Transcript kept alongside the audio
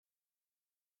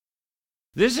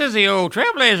This is the old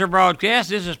Trailblazer broadcast.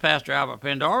 This is Pastor Albert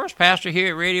Pendarvis, pastor here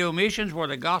at Radio Missions, where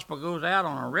the gospel goes out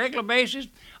on a regular basis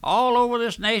all over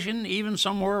this nation, even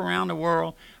somewhere around the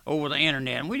world over the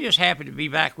internet. And we're just happy to be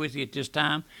back with you at this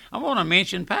time. I want to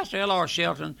mention Pastor L.R.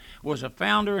 Shelton was a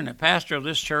founder and a pastor of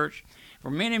this church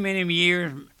for many, many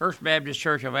years, First Baptist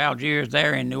Church of Algiers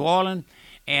there in New Orleans,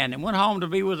 and went home to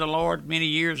be with the Lord many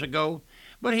years ago.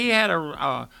 But he had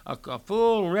a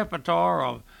full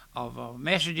repertoire of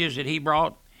messages that he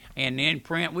brought, and in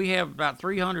print we have about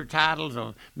 300 titles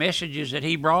of messages that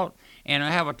he brought, and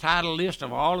I have a title list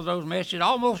of all of those messages,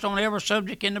 almost on every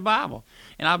subject in the Bible.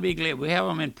 And I'll be glad we have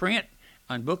them in print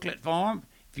on booklet form.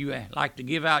 If you like to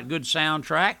give out good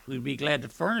soundtracks, we'd be glad to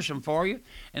furnish them for you.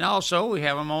 And also we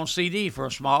have them on CD for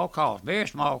a small cost, very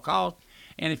small cost.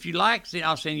 And if you like,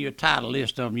 I'll send you a title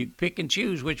list of them. You can pick and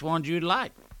choose which ones you'd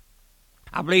like.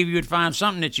 I believe you'd find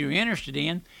something that you're interested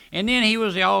in. And then he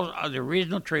was the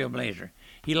original Trailblazer.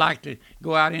 He liked to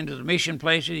go out into the mission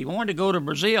places. He wanted to go to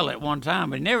Brazil at one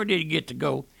time, but he never did get to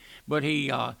go. But he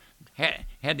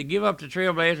had to give up the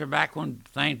Trailblazer back when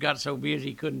things got so busy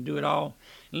he couldn't do it all.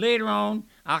 Later on,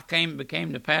 I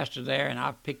became the pastor there, and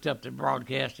I picked up the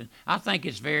broadcast. And I think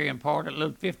it's very important, a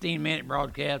little 15-minute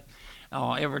broadcast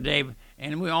every day.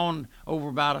 And we're on over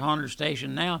about 100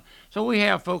 stations now. So we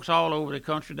have folks all over the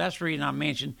country. That's the reason I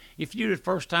mentioned, if you're the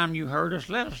first time you heard us,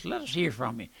 let us hear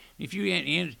from you. If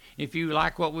you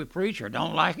like what we preach or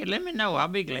don't like it, let me know. I'll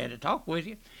be glad to talk with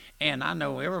you. And I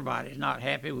know everybody's not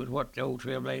happy with what the old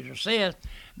Trailblazer says,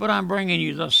 but I'm bringing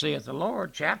you Thus saith the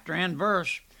Lord, chapter and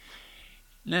verse.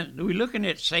 Now, we're looking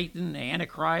at Satan, the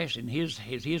Antichrist, and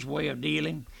his way of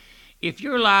dealing. If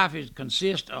your life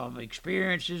consists of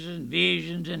experiences and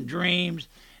visions and dreams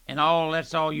and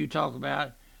that's all you talk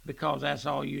about because that's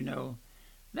all you know,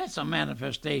 that's a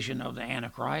manifestation of the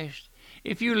Antichrist.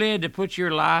 If you're led to put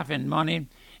your life and money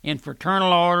in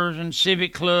fraternal orders and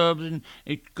civic clubs and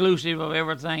exclusive of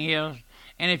everything else,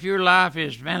 and if your life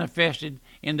is manifested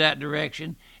in that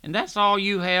direction, and that's all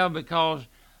you have because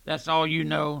that's all you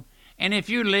know, and if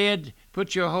you're led to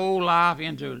put your whole life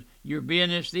into your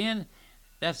business, then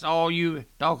that's all you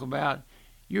talk about.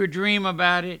 You dream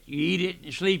about it, you eat it,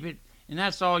 you sleep it, and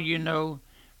that's all you know.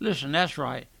 Listen, that's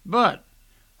right. But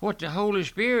what the Holy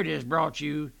Spirit has brought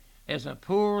you as a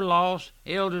poor, lost,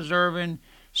 ill-deserving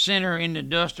sinner in the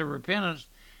dust of repentance,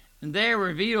 and there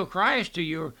reveal Christ to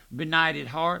your benighted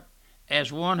heart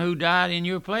as one who died in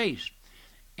your place.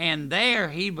 And there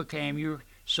he became your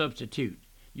substitute,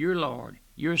 your Lord,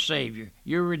 your Savior,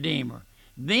 your Redeemer.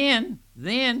 Then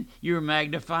you're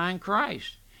magnifying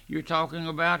Christ. You're talking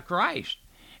about Christ.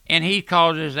 And he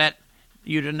causes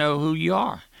you to know who you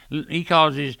are. He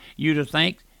causes you to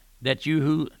think that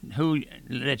you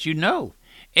that you know.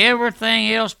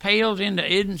 Everything else pales into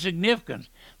insignificance.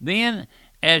 Then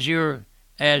as you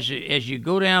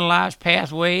go down life's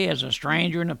pathway as a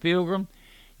stranger and a pilgrim,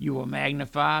 you will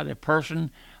magnify the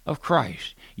person of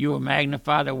Christ. You will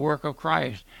magnify the work of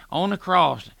Christ on the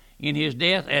cross in his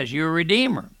death as your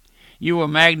Redeemer. You will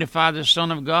magnify the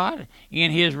Son of God in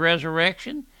his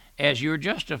resurrection as your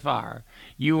justifier.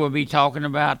 You will be talking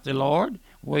about the Lord,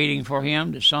 waiting for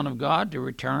him, the Son of God, to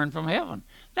return from heaven.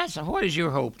 What is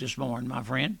your hope this morning, my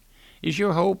friend? Is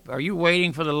your hope, are you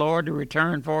waiting for the Lord to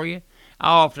return for you? I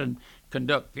often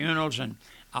conduct funerals and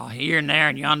here and there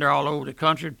and yonder all over the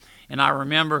country, and I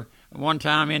remember one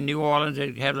time in New Orleans,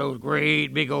 they have those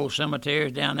great big old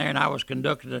cemeteries down there, and I was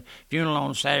conducting a funeral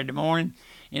on Saturday morning.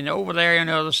 And over there on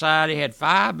the other side, they had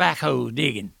 5 backhoes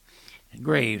digging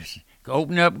graves,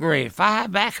 opening up graves, 5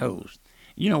 backhoes.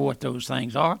 You know what those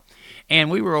things are. And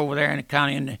we were over there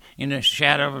in the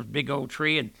shadow of a big old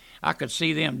tree, and I could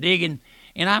see them digging.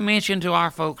 And I mentioned to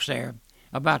our folks there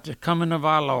about the coming of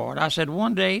our Lord. I said,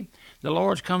 one day the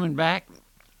Lord's coming back,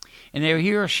 and they'll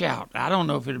hear a shout. I don't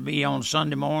know if it'll be on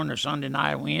Sunday morning or Sunday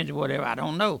night, Wednesday, whatever. I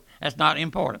don't know. That's not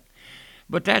important.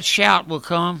 But that shout will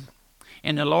come,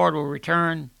 and the Lord will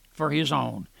return for his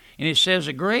own. And it says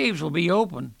the graves will be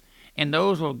open, and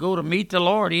those will go to meet the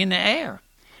Lord in the air.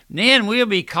 And then we'll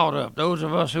be caught up, those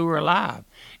of us who are alive.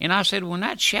 And I said, when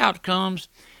that shout comes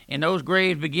and those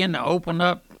graves begin to open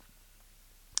up,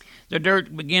 the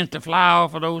dirt begins to fly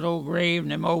off of those old graves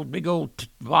and them old big old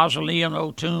mausoleum,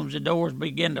 old tombs, the doors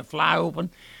begin to fly open.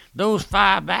 Those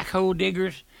 5 backhoe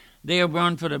diggers, they'll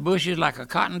run for the bushes like a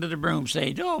cotton to the broom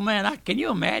sage. Oh, man, can you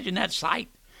imagine that sight?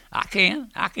 I can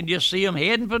just see them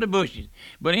heading for the bushes.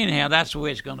 But anyhow, that's the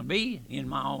way it's going to be in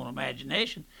my own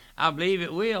imagination. I believe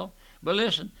it will. But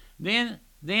listen,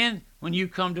 then when you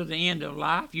come to the end of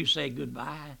life, you say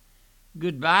goodbye.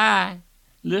 Goodbye.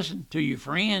 Listen to your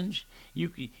friends.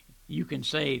 You can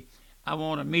say, I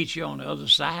want to meet you on the other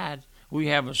side. we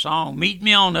have a song, Meet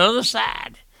Me on the Other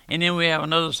Side. And then we have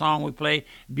another song we play,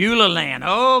 Beulah Land.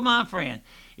 Oh, my friend,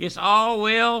 it's all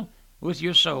well with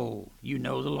your soul. You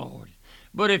know the Lord.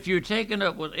 But if you're taken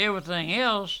up with everything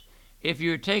else, if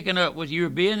you're taken up with your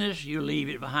business, you leave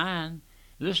it behind.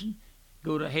 Listen,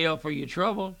 go to hell for your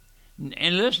trouble.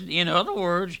 And listen, in other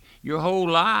words, your whole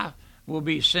life will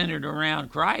be centered around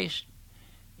Christ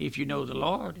if you know the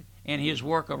Lord and his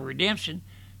work of redemption.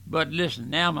 But listen,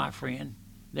 now, my friend,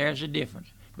 there's a difference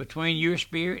between your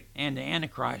spirit and the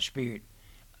Antichrist spirit.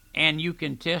 And you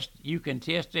can test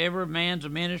every man's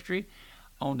ministry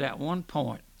on that one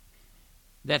point.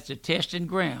 That's the testing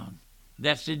ground.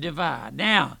 That's the divide.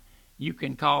 Now, you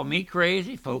can call me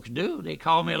crazy. Folks do. They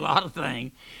call me a lot of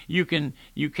things. You can,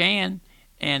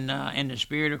 and the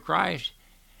Spirit of Christ.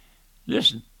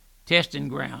 Listen, testing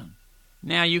ground.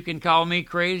 Now, you can call me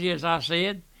crazy, as I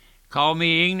said. Call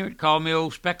me ignorant. Call me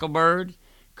old speckled bird.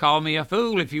 Call me a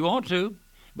fool if you want to.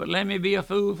 But let me be a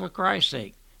fool for Christ's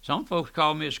sake. Some folks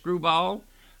call me a screwball.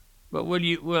 But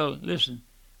listen.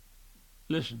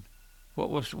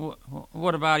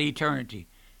 What about eternity?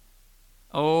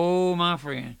 Oh, my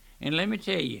friend. And let me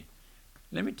tell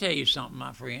you something,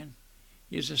 my friend.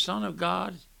 Is the Son of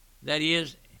God, that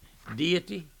is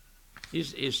deity,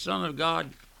 is Son of God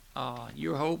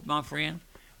your hope, my friend?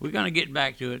 We're going to get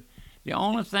back to it. The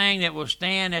only thing that will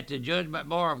stand at the judgment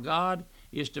bar of God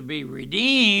is to be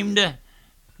redeemed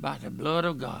by the blood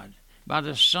of God, by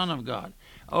the Son of God.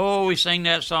 Oh, we sing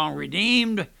that song,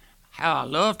 Redeemed. How I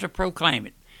love to proclaim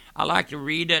it. I like to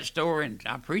read that story, and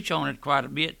I preach on it quite a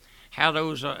bit, how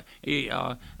those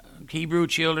Hebrew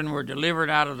children were delivered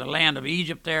out of the land of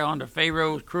Egypt there under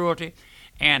Pharaoh's cruelty,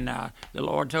 and the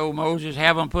Lord told Moses,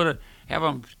 have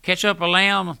them catch up a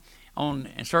lamb on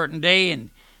a certain day, and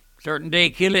certain day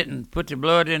kill it and put the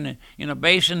blood in a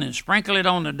basin and sprinkle it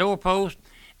on the doorpost,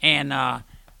 and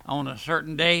on a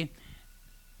certain day,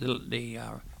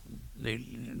 the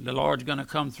Lord's going to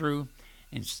come through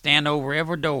and stand over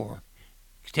every door.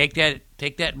 Take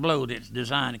that blow that's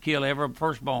designed to kill every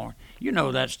firstborn. You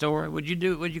know that story. Would you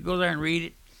go there and read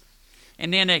it?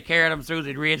 And then they carried them through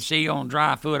the Red Sea on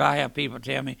dry foot. I have people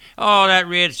tell me, oh, that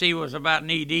Red Sea was about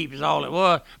knee deep is all it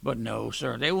was. But no,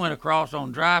 sir. They went across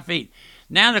on dry feet.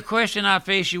 Now the question I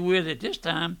face you with at this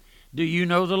time, do you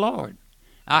know the Lord?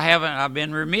 I've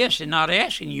been remiss in not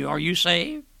asking you, are you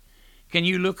saved? Can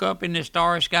you look up in the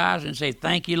starry skies and say,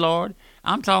 thank you, Lord?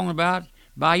 I'm talking about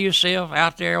by yourself,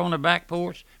 out there on the back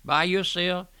porch, by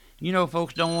yourself. You know,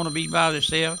 folks don't want to be by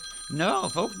themselves. No,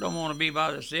 folks don't want to be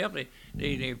by themselves.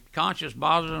 Their conscience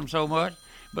bothers them so much.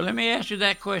 But let me ask you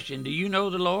that question. Do you know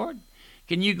the Lord?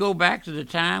 Can you go back to the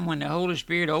time when the Holy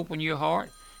Spirit opened your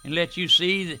heart and let you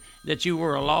see that you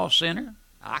were a lost sinner?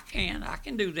 I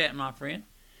can do that, my friend.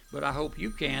 But I hope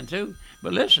you can too.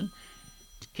 But listen,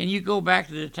 can you go back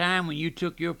to the time when you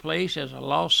took your place as a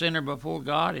lost sinner before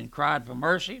God and cried for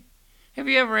mercy? Have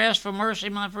you ever asked for mercy,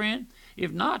 my friend?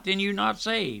 If not, then you're not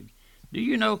saved. Do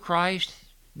you know Christ?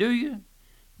 Do you?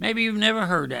 Maybe you've never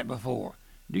heard that before.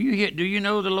 Do you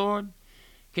know the Lord?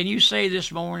 Can you say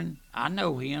this morning, I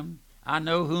know him. I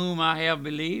know whom I have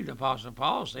believed, Apostle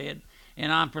Paul said,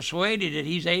 and I'm persuaded that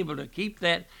he's able to keep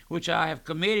that which I have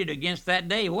committed against that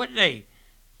day. What day?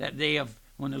 That day of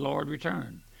when the Lord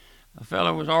returned. A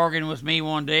fellow was arguing with me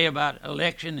one day about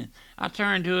election, and I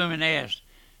turned to him and asked,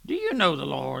 do you know the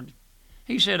Lord?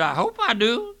 He said, I hope I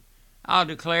do. I'll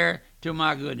declare to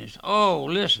my goodness. Oh,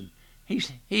 listen.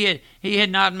 He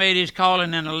had not made his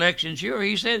calling and election sure.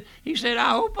 He said,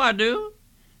 I hope I do.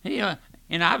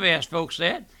 And I've asked folks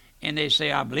that, and they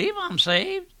say, I believe I'm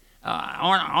saved.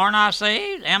 Aren't I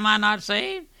saved? Am I not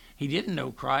saved? He didn't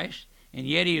know Christ, and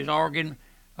yet he was arguing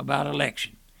about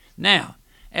election. Now,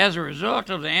 as a result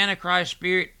of the Antichrist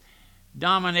spirit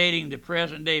dominating the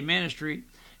present-day ministry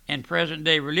and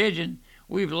present-day religion,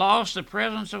 we've lost the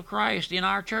presence of Christ in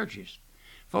our churches.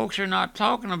 Folks are not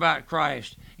talking about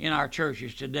Christ in our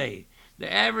churches today.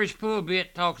 The average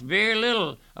pulpit talks very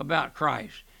little about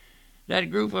Christ. That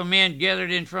group of men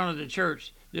gathered in front of the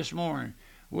church this morning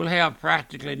will have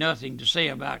practically nothing to say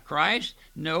about Christ.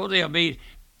 No, they'll be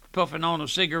puffing on a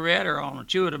cigarette or on a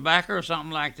chew of tobacco or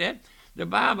something like that. The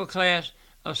Bible class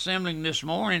assembling this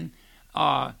morning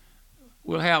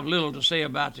will have little to say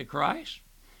about the Christ.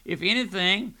 If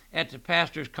anything, at the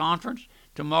pastor's conference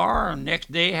tomorrow or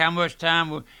next day, how much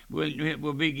time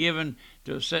will be given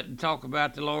to sit and talk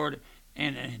about the Lord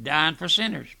and dying for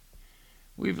sinners?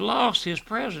 We've lost his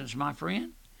presence, my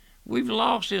friend. We've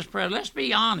lost his presence. Let's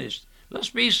be honest. Let's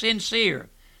be sincere.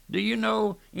 Do you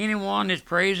know anyone that's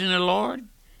praising the Lord?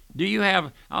 Do you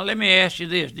have, let me ask you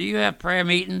this, do you have prayer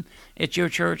meeting at your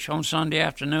church on Sunday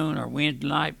afternoon or Wednesday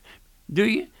night? Do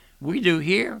you? We do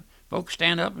here. Folks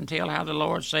stand up and tell how the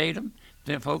Lord saved them.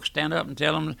 Then folks stand up and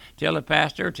tell the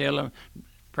pastor, tell the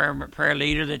prayer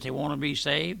leader that they want to be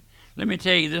saved. Let me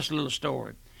tell you this little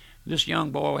story. This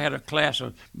young boy had a class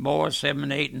of boys,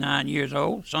 7, 8, and 9 years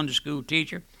old, Sunday school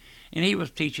teacher, and he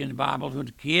was teaching the Bible to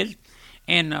the kids.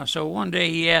 And so one day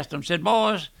he asked them, said,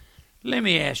 boys, let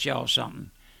me ask y'all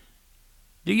something.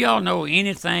 Do y'all know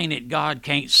anything that God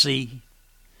can't see?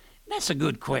 That's a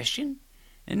good question.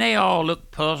 And they all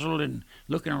looked puzzled and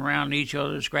looking around at each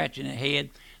other, scratching their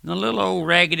head. And the little old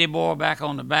raggedy boy back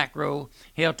on the back row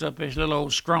held up his little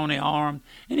old scrawny arm,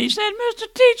 and he said,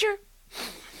 Mr. Teacher,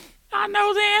 I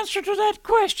know the answer to that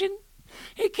question.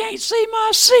 He can't see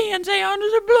my sins, they under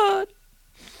the blood.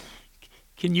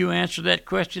 Can you answer that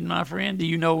question, my friend? Do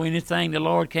you know anything the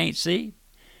Lord can't see?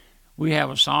 We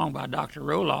have a song by Dr.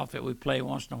 Roloff that we play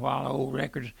once in a while, old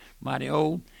records, mighty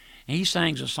old. And he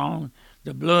sings a song,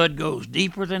 The Blood Goes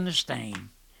Deeper Than the Stain.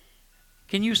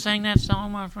 Can you sing that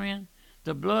song, my friend?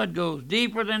 The blood goes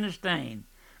deeper than the stain.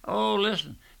 Oh,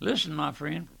 listen, my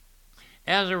friend.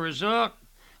 As a result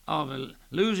of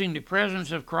losing the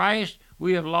presence of Christ,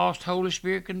 we have lost Holy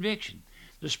Spirit conviction.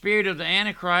 The spirit of the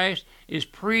Antichrist is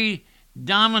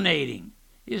predominating,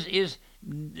 is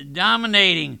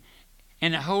dominating,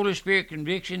 and the Holy Spirit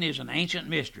conviction is an ancient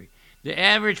mystery. The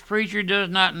average preacher does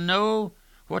not know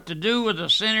what to do with a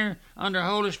sinner under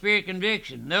Holy Spirit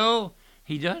conviction. No,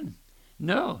 he doesn't.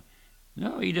 No,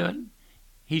 he doesn't.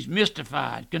 He's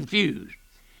mystified, confused,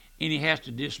 and he has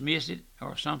to dismiss it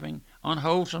or something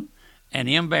unwholesome and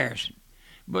embarrassing.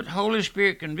 But Holy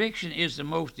Spirit conviction is the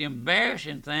most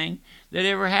embarrassing thing that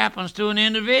ever happens to an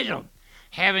individual.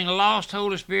 Having lost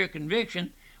Holy Spirit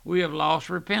conviction, we have lost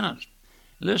repentance.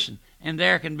 Listen, and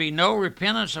there can be no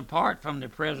repentance apart from the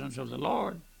presence of the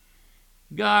Lord.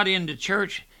 God in the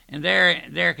church, and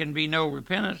there can be no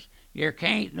repentance. There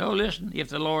can't. No, listen, if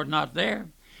the Lord's not there.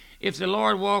 If the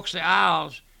Lord walks the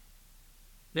aisles,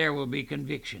 there will be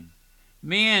conviction.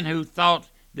 Men who thought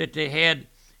that they had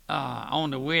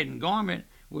on the wedding garment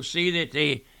will see that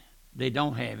they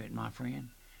don't have it, my friend.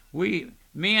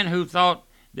 Men who thought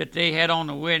that they had on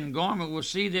the wedding garment will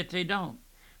see that they don't.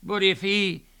 But if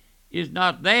he is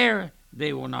not there,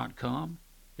 they will not come.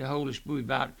 The Holy Spirit, we've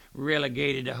about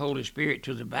relegated the Holy Spirit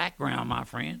to the background, my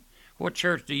friend. What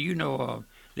church do you know of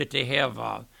that they have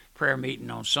a prayer meeting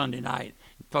on Sunday night?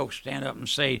 Folks stand up and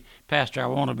say, Pastor, I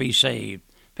want to be saved.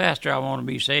 Pastor, I want to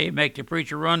be saved. Make the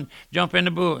preacher jump in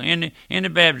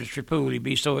the baptistry pool. He'd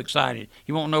be so excited.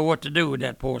 He won't know what to do with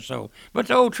that poor soul. But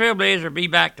the old Trailblazer will be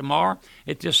back tomorrow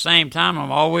at this same time.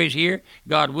 I'm always here,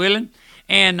 God willing.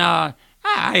 And I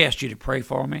asked you to pray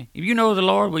for me. If you know the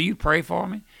Lord, will you pray for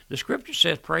me? The Scripture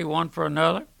says pray one for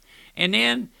another. And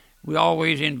then we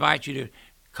always invite you to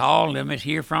call, let me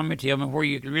hear from me, tell me where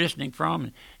you're listening from,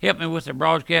 and help me with the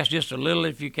broadcast just a little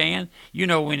if you can. You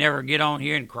know we never get on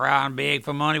here and cry and beg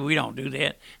for money. We don't do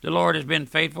that. The Lord has been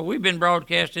faithful. We've been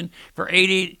broadcasting for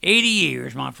 80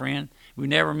 years, my friend. We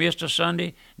never missed a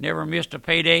Sunday, never missed a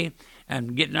payday.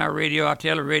 And getting our radio, I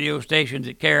tell the radio stations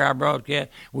that carry our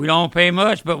broadcast, we don't pay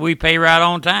much, but we pay right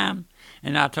on time.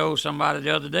 And I told somebody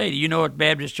the other day, do you know a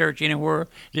Baptist church anywhere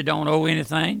that don't owe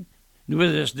anything?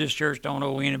 With this church don't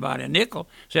owe anybody a nickel,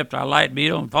 except our light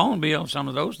bill and phone bill and some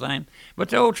of those things. But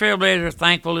the old Trailblazer is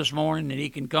thankful this morning that he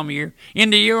can come here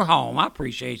into your home. I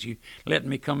appreciate you letting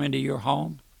me come into your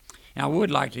home. And I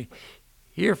would like to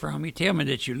hear from you. Tell me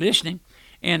that you're listening,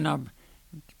 and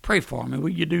pray for me. Will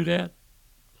you do that?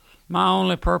 My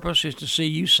only purpose is to see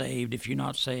you saved if you're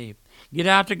not saved. Get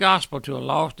out the gospel to a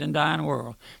lost and dying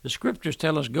world. The Scriptures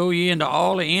tell us, go ye into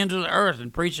all the ends of the earth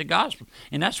and preach the gospel.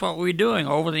 And that's what we're doing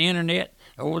over the internet,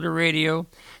 over the radio.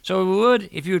 So we would,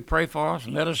 if you would pray for us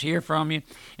and let us hear from you.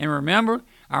 And remember,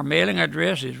 our mailing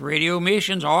address is Radio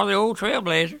Missions or the Old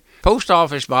Trailblazer, Post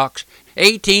Office Box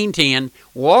 1810,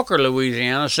 Walker,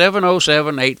 Louisiana,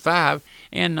 70785.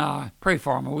 And pray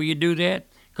for me. Will you do that?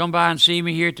 Come by and see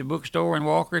me here at the bookstore in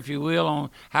Walker, if you will, on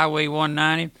Highway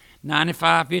 190.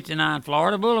 9559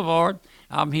 Florida Boulevard.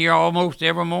 I'm here almost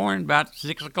every morning about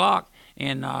 6 o'clock.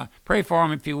 And pray for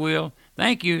him if you will.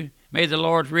 Thank you. May the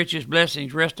Lord's richest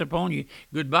blessings rest upon you.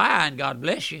 Goodbye, and God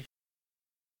bless you.